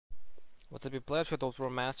What's up, you players?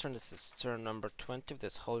 YourTotalWarMaster, and this is turn number 20 of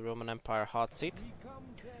this Holy Roman Empire Hotseat.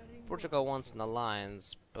 Portugal wants an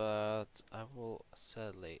alliance, but I will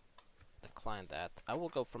sadly decline that. I will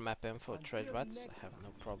go for map info trade rights. I have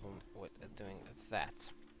no problem with doing that.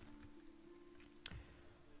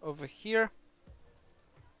 Over here,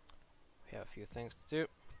 we have a few things to do.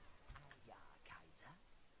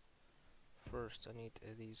 First, I need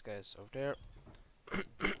these guys over there.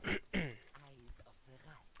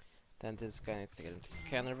 Then this guy needs to get into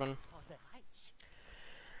Canervan.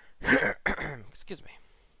 Excuse me.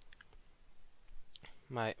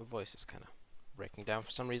 My voice is kind of breaking down for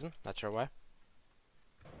some reason. Not sure why.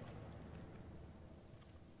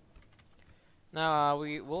 Now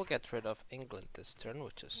we will get rid of England this turn,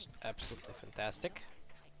 which is absolutely fantastic.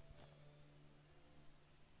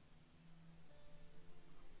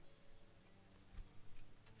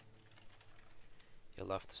 You'll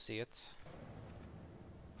love to see it.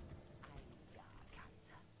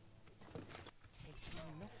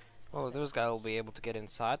 Well, this guy will be able to get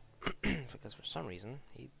inside, because for some reason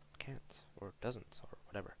he can't, or doesn't, or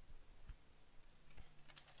whatever.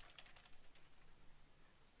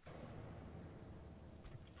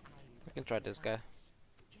 We can try this guy.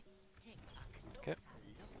 Okay.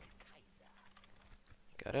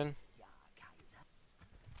 Got in.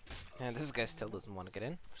 And this guy still doesn't want to get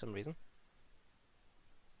in, for some reason.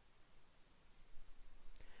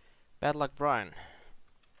 Bad luck, Brian.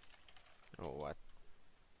 Oh, what?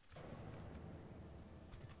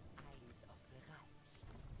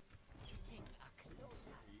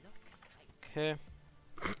 Okay.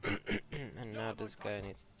 And now this guy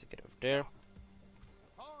needs to get over there.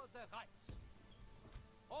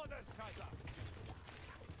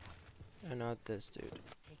 And now this dude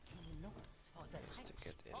needs to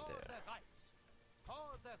get in there.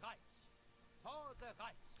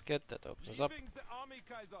 Good, that opens up.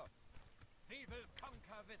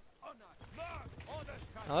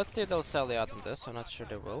 Now let's see if they'll sell the out on this. I'm not sure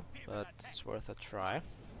they will, but it's worth a try.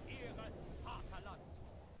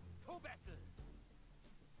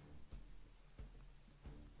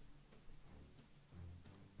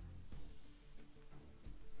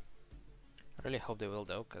 I really hope they will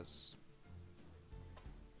though, because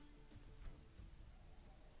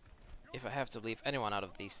if I have to leave anyone out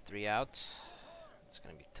of these three out, it's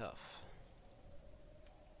gonna be tough.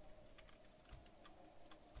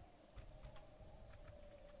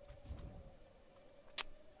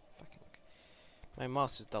 Fucking, my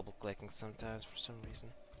mouse is double clicking sometimes for some reason.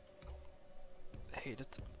 I hate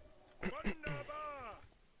it. Wunderbar!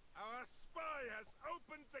 Our spy has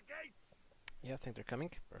opened the gates. Yeah, I think they're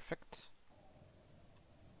coming. Perfect.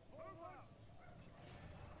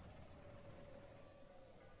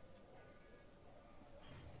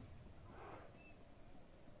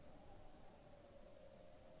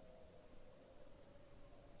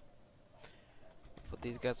 Put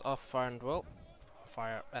these guys off, fire and will.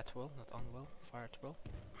 Fire at will, not on will. Fire at will.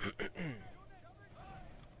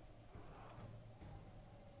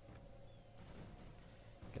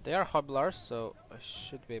 Okay, they are hobblers, so I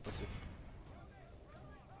should be able to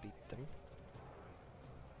beat them.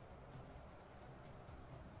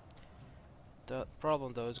 The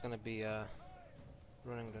problem though is gonna be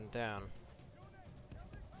running them down.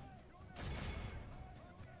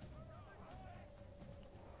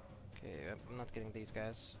 Okay, I'm not getting these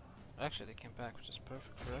guys. Actually, they came back, which is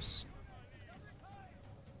perfect for us.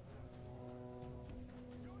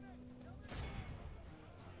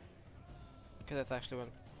 Okay, that actually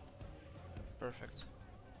went perfect.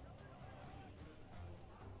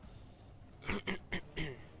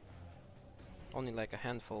 Only like a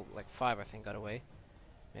handful, like 5 I think got away.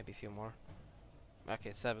 Maybe a few more.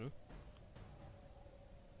 Okay, 7.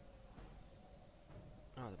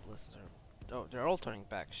 Oh, the ballistas are... Oh, they're all turning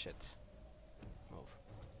back, shit. Move.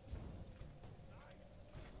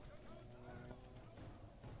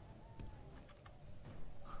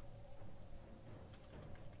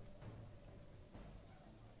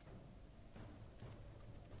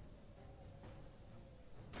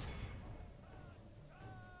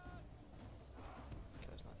 Okay,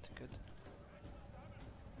 that's not too good.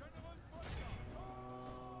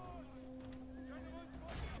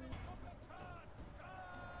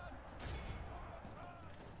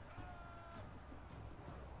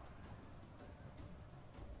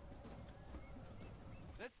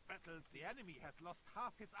 This battle, the enemy has lost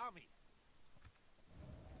half his army.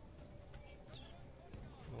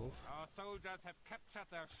 Move. Our soldiers have captured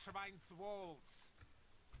their Schwein's walls.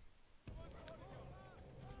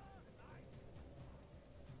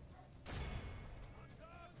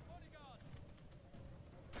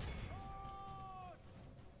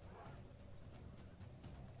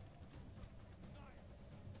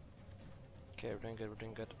 Okay, we're doing good, we're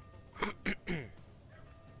doing good.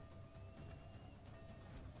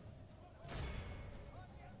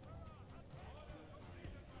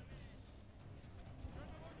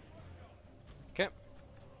 Okay.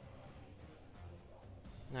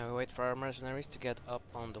 Now we wait for our mercenaries to get up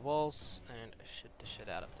on the walls and shoot the shit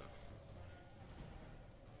out of them.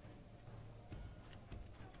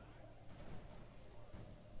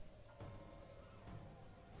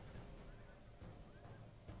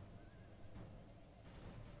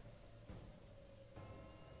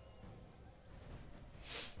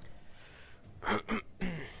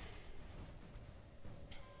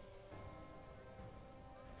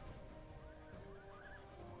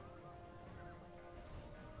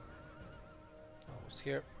 Almost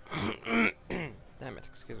here. Damn it,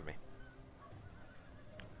 excuse me.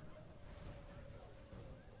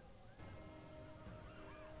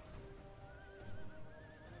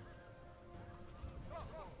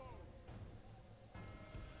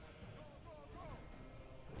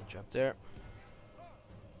 Drop there.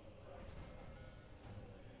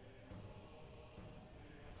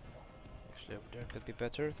 Actually, over there could be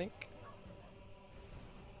better, I think.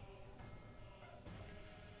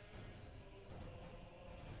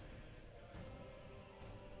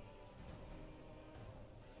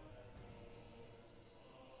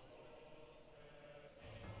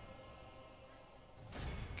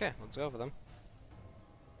 Okay, let's go for them.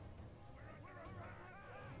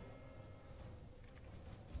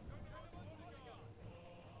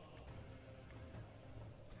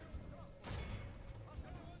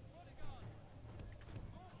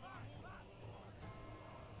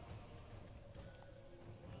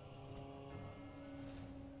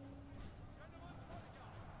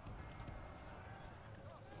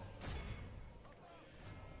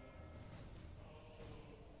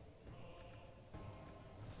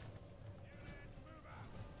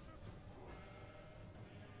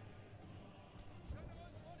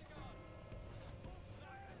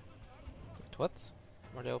 What?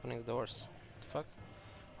 Why are they opening the doors? The fuck?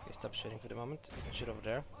 Okay, stop shooting for the moment. You can shoot over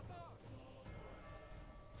there.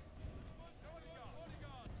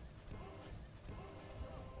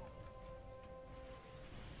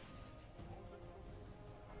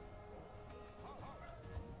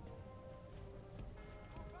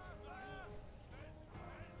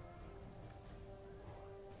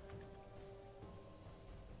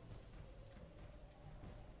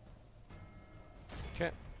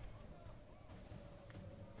 Okay.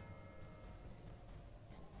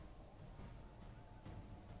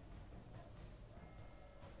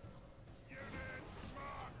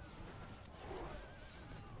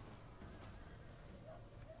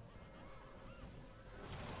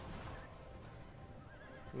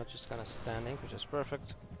 I'm not just kind of standing, which is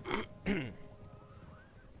perfect.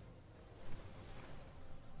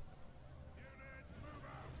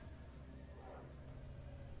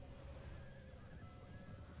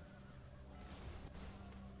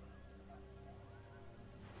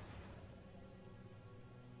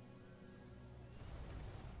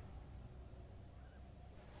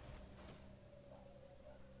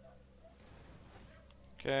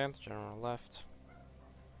 Okay, the general left.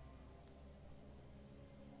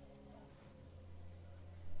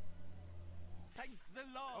 Thank the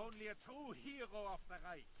Lord. Only a true hero of the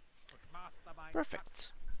Reich could mastermind.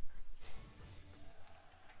 Perfect.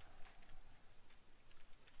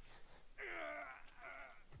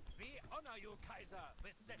 We honor you, Kaiser,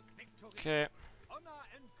 with this victory. Okay. Honor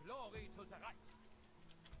and glory to the Reich.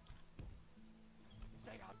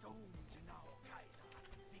 They are doomed now, Kaiser.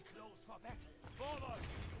 We close for battle. Forward!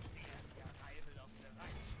 There's the arrival of the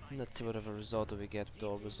Reich. Let's see whatever result do we get with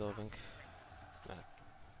all resolving. Nah,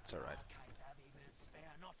 it's alright. Kaiser, we will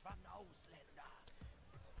spare not one Ausländer.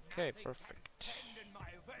 Okay, Nothing perfect. can stand in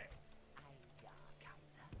my way.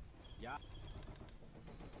 Ja.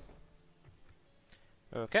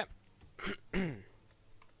 Okay.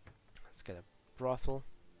 Let's get a brothel.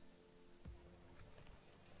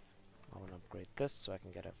 I want to upgrade this so I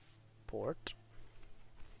can get a port.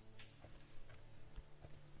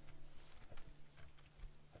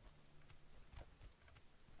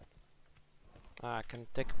 I can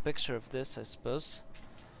take a picture of this, I suppose.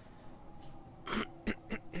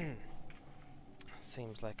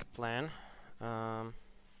 Seems like a plan. I'll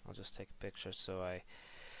just take a picture so I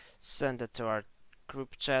send it to our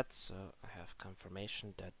group chat so I have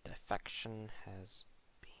confirmation that the faction has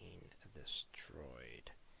been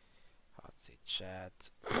destroyed. Hotseat chat.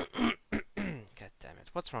 God damn it.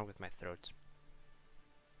 What's wrong with my throat?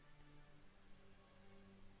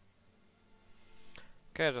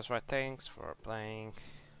 Okay, that's right. Thanks for playing.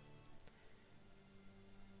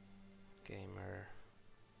 Gamer.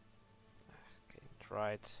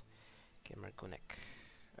 right. Gamer Gunek.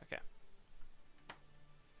 Okay.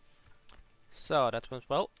 So that went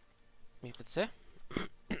well, you could say.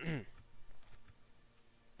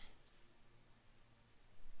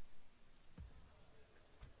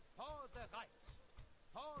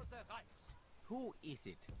 Who is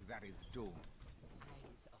it that is doomed?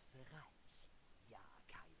 Eyes of the Reich. Ja,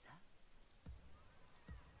 Kaiser.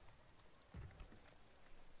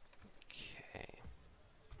 Okay.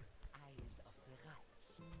 Eyes of the Reich.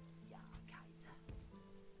 Ja, Kaiser.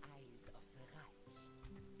 Eyes of the Reich.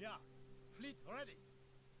 Ja, fleet ready.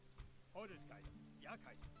 Orders, Kaiser. Ja,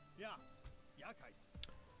 Kaiser. Ja, ja,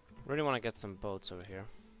 Kaiser. Really want to get some boats over here.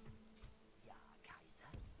 Ja, Kaiser.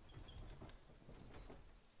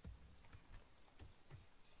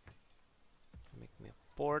 Make me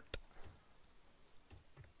a port.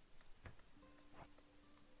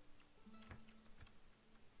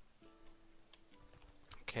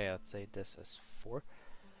 Okay, let's say this is 4.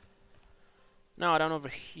 Now down over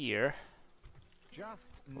here,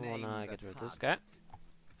 Just I name wanna the get rid of this target. guy.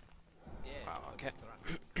 Death Wow, or okay.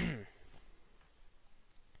 destruction.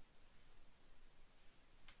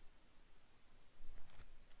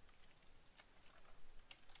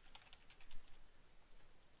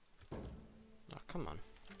 Oh, come on.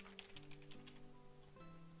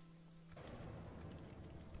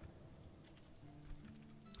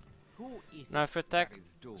 Who is Now it if we attack that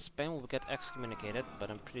is doomed? Spain, will get excommunicated, but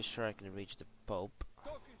I'm pretty sure I can reach the Pope.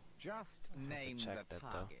 Just name the check that, though.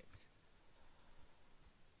 target.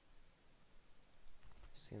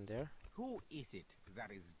 See in there? Who is it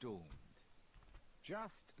that is doomed?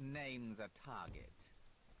 Just name the target.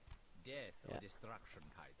 Death Yeah. or destruction,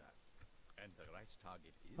 Kaiser. And the right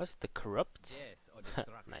target is What's the corrupt? death or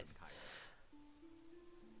destruction, Nice. Kaiser.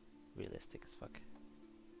 Realistic as fuck.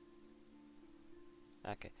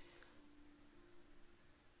 Okay.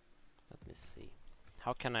 Let me see.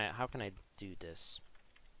 How can I do this?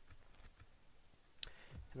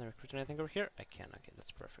 Can I recruit anything over here? I can. Okay,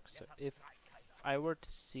 that's perfect. So if I were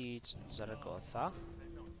to siege Zaragoza,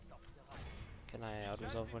 can I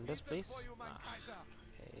out-resolve win this, please? Ah,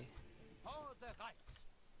 okay. For the Reich.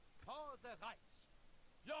 For the Reich.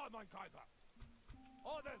 Ja, mein Kaiser.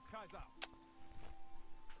 Orders, Kaiser.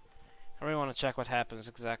 I really want to check what happens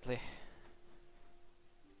exactly.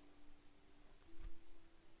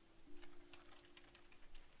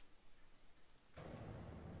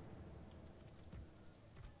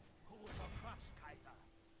 Who will crush, Kaiser?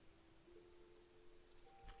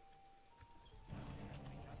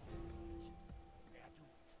 Wer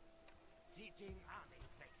tut? Sieging army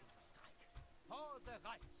waiting to strike. For the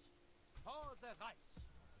Reich. For the Reich.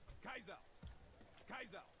 Kaiser.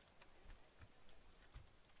 Kaiser.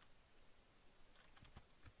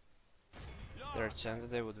 There are chances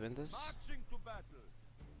they would win this. Marching to battle.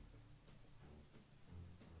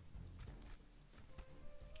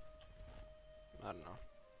 I don't know.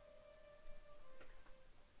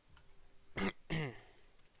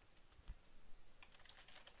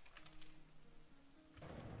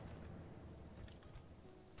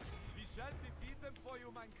 We shall defeat them for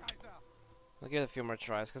you, mein Kaiser. I'll give it a few more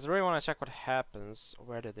tries, because I really want to check what happens.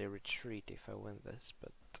 Where do they retreat if I win this,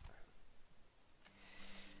 but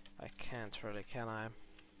I can't really, can I?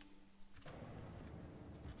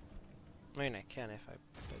 I mean, I can if I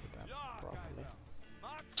play the map properly.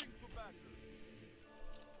 Marching to battle.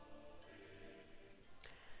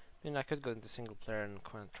 I mean, I could go into single player and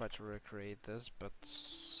try to recreate this, but it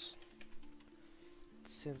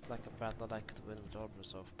seems like a battle that I could win with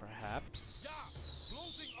Obrasov, perhaps.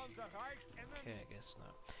 Closing on the right enemy. Okay, I guess no.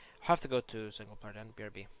 I'll have to go to single player then,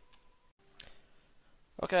 BRB.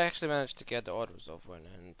 Okay, I actually managed to get the Obrasov win,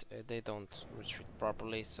 and they don't retreat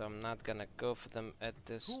properly, so I'm not gonna go for them at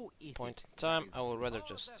this Who is point it in time. that I will is rather doomed?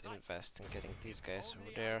 just For the invest in getting these guys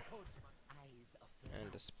Only over there, Eyes of the and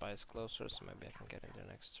the Reich. spies closer, so maybe I can get in there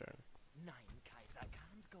next turn. Nein, Kaiser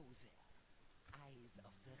can't go there. Eyes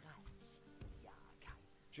of the Reich. Ja,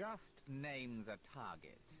 Kaiser. Just name the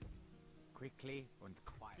target. Quickly and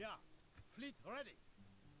quiet. Yeah. Fleet ready.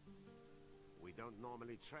 We don't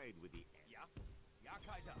normally trade with the Ja. Ja,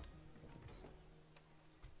 Kaiser.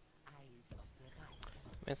 Eyes of the Reich.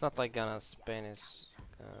 I mean, it's not like Spain is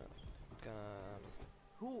gonna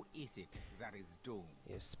Who is it that is doomed?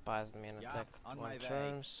 use spies on me and Yeah, attack on my one way.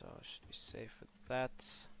 turn, so I should be safe with that.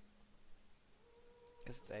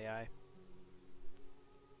 Because it's AI.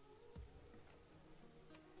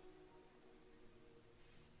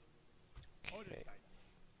 Okay.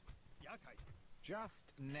 Ja, Kaiser.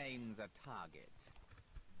 Just name the target.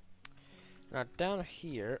 Now down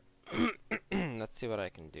here, let's see what I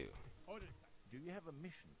can do. Do you have a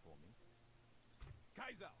mission for me?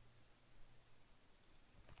 Kaiser.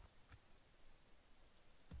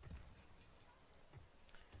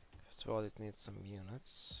 squad, it needs some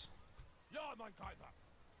units. Ja, mein Kaiser!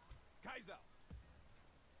 Kaiser!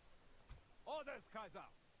 Orders, Kaiser!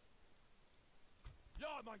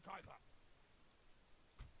 Ja, mein Kaiser!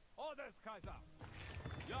 Orders, Kaiser!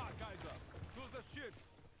 Ja, Kaiser! To the ships!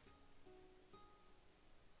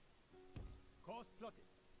 Course plotted.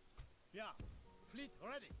 Ja, fleet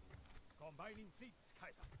ready. Combining fleets,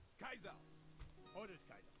 Kaiser. Kaiser! Orders,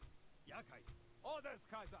 Kaiser. Ja, Kaiser. Orders,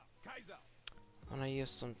 Kaiser! Kaiser! I'm gonna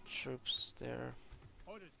use some troops there.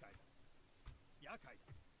 Orders, Kaiser. Ja,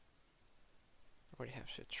 Kaiser. Already have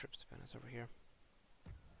shit troops to be honest over here.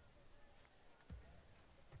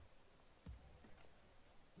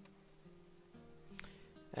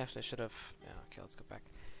 Actually, I should have. Yeah, okay, let's go back.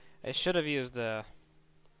 I should have used the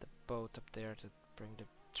boat up there to bring the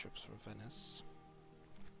troops from Venice.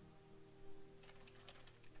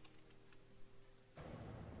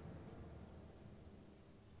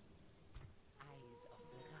 Eyes of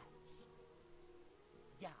the Reich.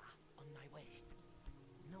 Ja, on my way.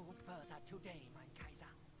 No further today, mein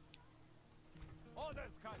Kaiser.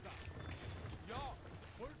 Orders, Kaiser. Ja,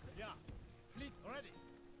 ja. Fleet ready.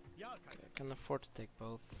 Ja, Okay, Kaiser. I can afford to take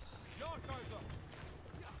both. Ja, Kaiser.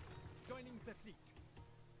 Ja, joining the fleet.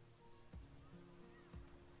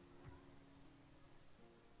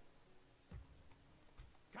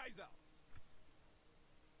 Kaiser.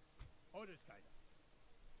 Orders, Kaiser.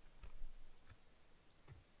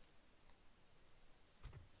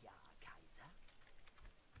 Ja, Kaiser.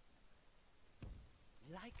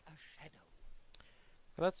 Like a shadow.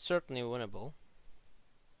 That's certainly winnable.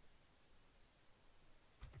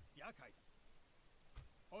 Ja, Kaiser.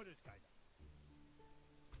 Orders, Kaiser.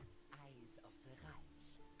 Eyes of the Reich.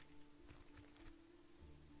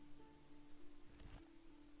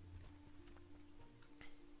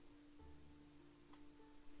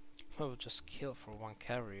 I would just kill for one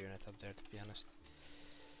cavalry unit up there, to be honest.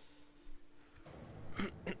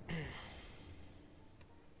 The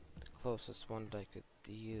closest one that I could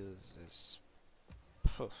use is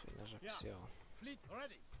Ajaccio. Fleet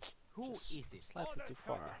ready. Who Just is it? slightly Orders, too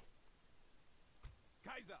far.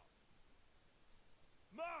 Kaiser.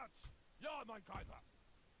 March! Ja, mein Kaiser.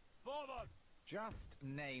 Forward. Just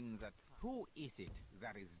name that. Who is it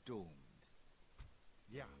that is doomed?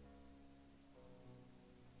 Yeah.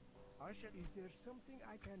 Is there something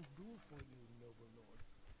I can do for you, noble lord?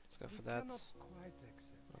 Let's go We for that. cannot quite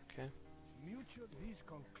accept. Okay. Mutual. This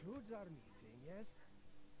concludes our meeting. Yes.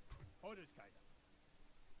 Orders, Kaiser.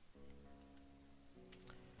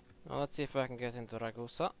 Now let's see if I can get into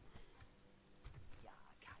Ragusa. Ja,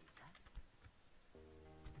 Kaiser.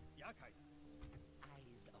 Ja, Kaiser.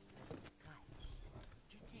 Eyes of the Reich.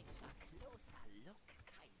 Getting a closer look,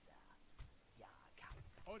 Kaiser. Ja,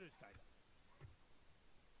 Kaiser. Orders, Kaiser.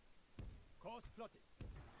 Course plotted.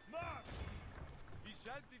 March! We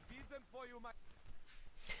shall defeat them for you, my...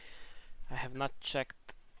 I have not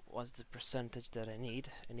checked what's the percentage that I need,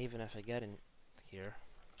 and even if I get in here,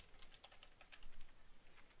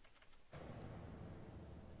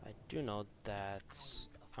 I do know that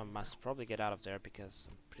I must probably get out of there because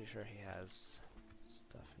I'm pretty sure he has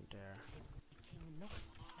stuff in there, King North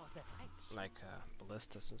for the Reich. like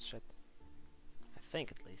ballistas and shit. I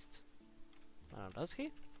think at least. I don't know, does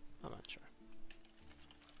he? I'm not sure.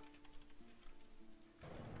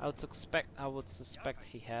 I would suspect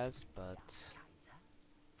he has, but Kaiser.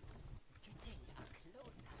 Getting a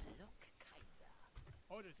closer look, Kaiser.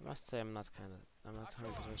 Orders, I must say I'm not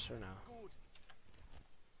 100% sure now. Good.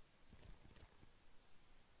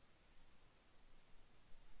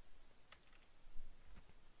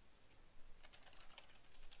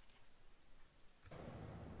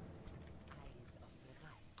 Eyes of the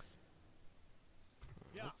Reich.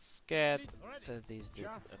 Yeah. Let's get Fleet ready. these dudes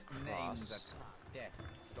Just name that across. death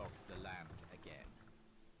stalks the land again.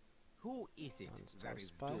 Who is it 1-star that is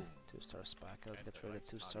spy, doomed? 2-star spy. Okay, let's get rid of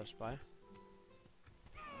 2-star spy.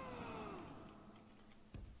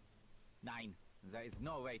 9. There is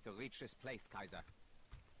no way to reach this place, Kaiser.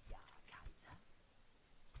 Ja, Kaiser.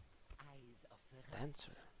 Eyes of the Reich.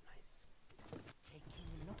 Dancer, nice.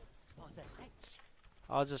 Taking notes for the Reich.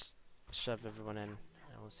 I'll just shove everyone in, and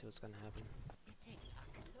we'll see what's gonna happen. Getting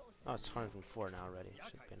a closer Oh, it's 104 now already. Yeah,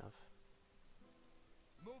 Should be Kaiser. enough.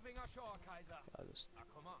 Moving ashore, Kaiser. I'll just A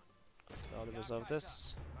command. I'll Ja, resolve Kaiser.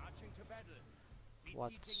 this. Marching to battle.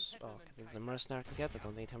 What? Besieging Oh, settlement, okay, there's a Kaiser. mercenary I can get. I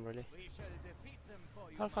don't need him really. We shall defeat them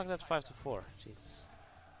for you, How the fuck my that's 5 to Kaiser. 4? Jesus.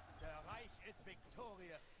 The Reich is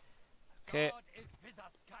victorious. Okay, God is with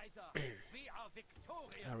us, Kaiser. We are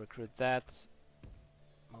victorious. I'll recruit that.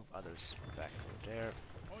 Move others back over there.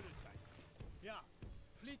 Orders, Kaiser. Ja.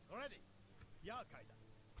 Fleet ready. Ja, Kaiser.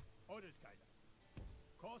 Orders, Kaiser.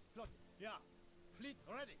 Course plotted. Ja. Fleet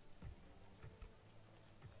ready.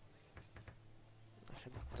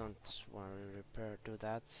 don't want to do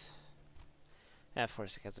that. Yeah, of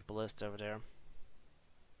course he has a ballista over there.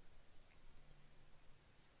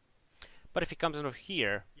 But if he comes in over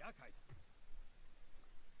here, Ja, Kaiser.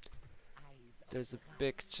 there's a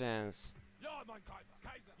big chance Ja, mein Kaiser.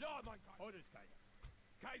 Kaiser. Ja, mein Kaiser. Todesgeiger.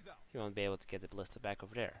 Kaiser. he won't be able to get the ballista back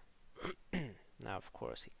over there. Now, of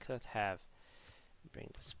course, he could have bring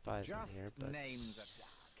the spies in here, but names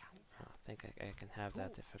I think I can have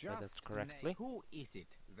that if I play that correctly. Who is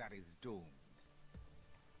it that is doomed?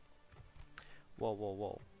 Whoa, whoa,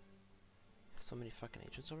 whoa! So many fucking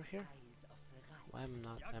agents over here. Why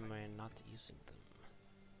am I not using them?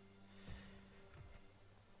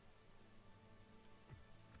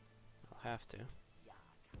 I'll have to.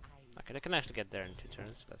 Okay, I can actually get there in 2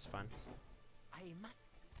 turns. That's fine. I must.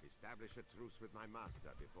 Establish a truce with my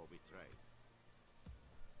master before we trade.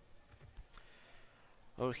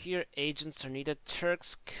 Over here, agents are needed.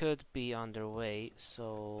 Turks could be on their way,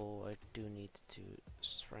 so I do need to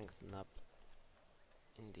strengthen up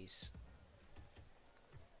in these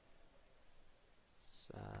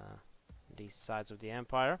sides of the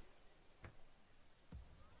empire.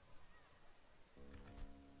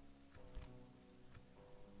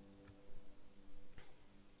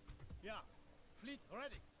 Ja, fleet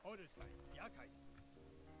ready. Todesgeiger. Ja, Kaiser.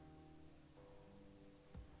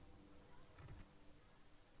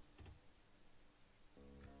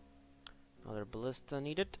 Another ballista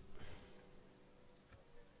needed.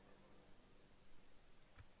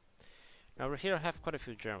 Now over here I have quite a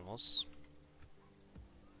few generals.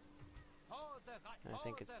 I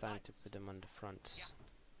think it's time to put them on the front.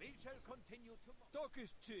 We shall continue to. Dock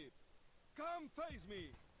is cheap. Come face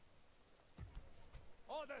me.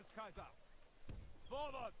 Orders, Kaiser.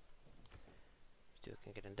 Forward. Still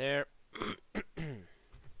can get in there. Ja,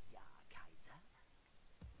 Kaiser.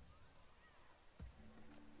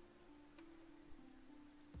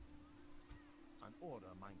 An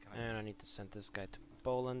order, mein Kaiser. And I need to send this guy to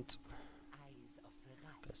Poland, Eyes of the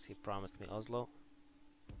Reich. because he promised me Oslo.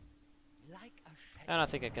 Like a shadow. And I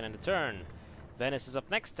think I can end the turn. Venice is up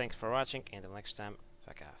next. Thanks for watching. Until next time,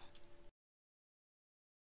 fuck off.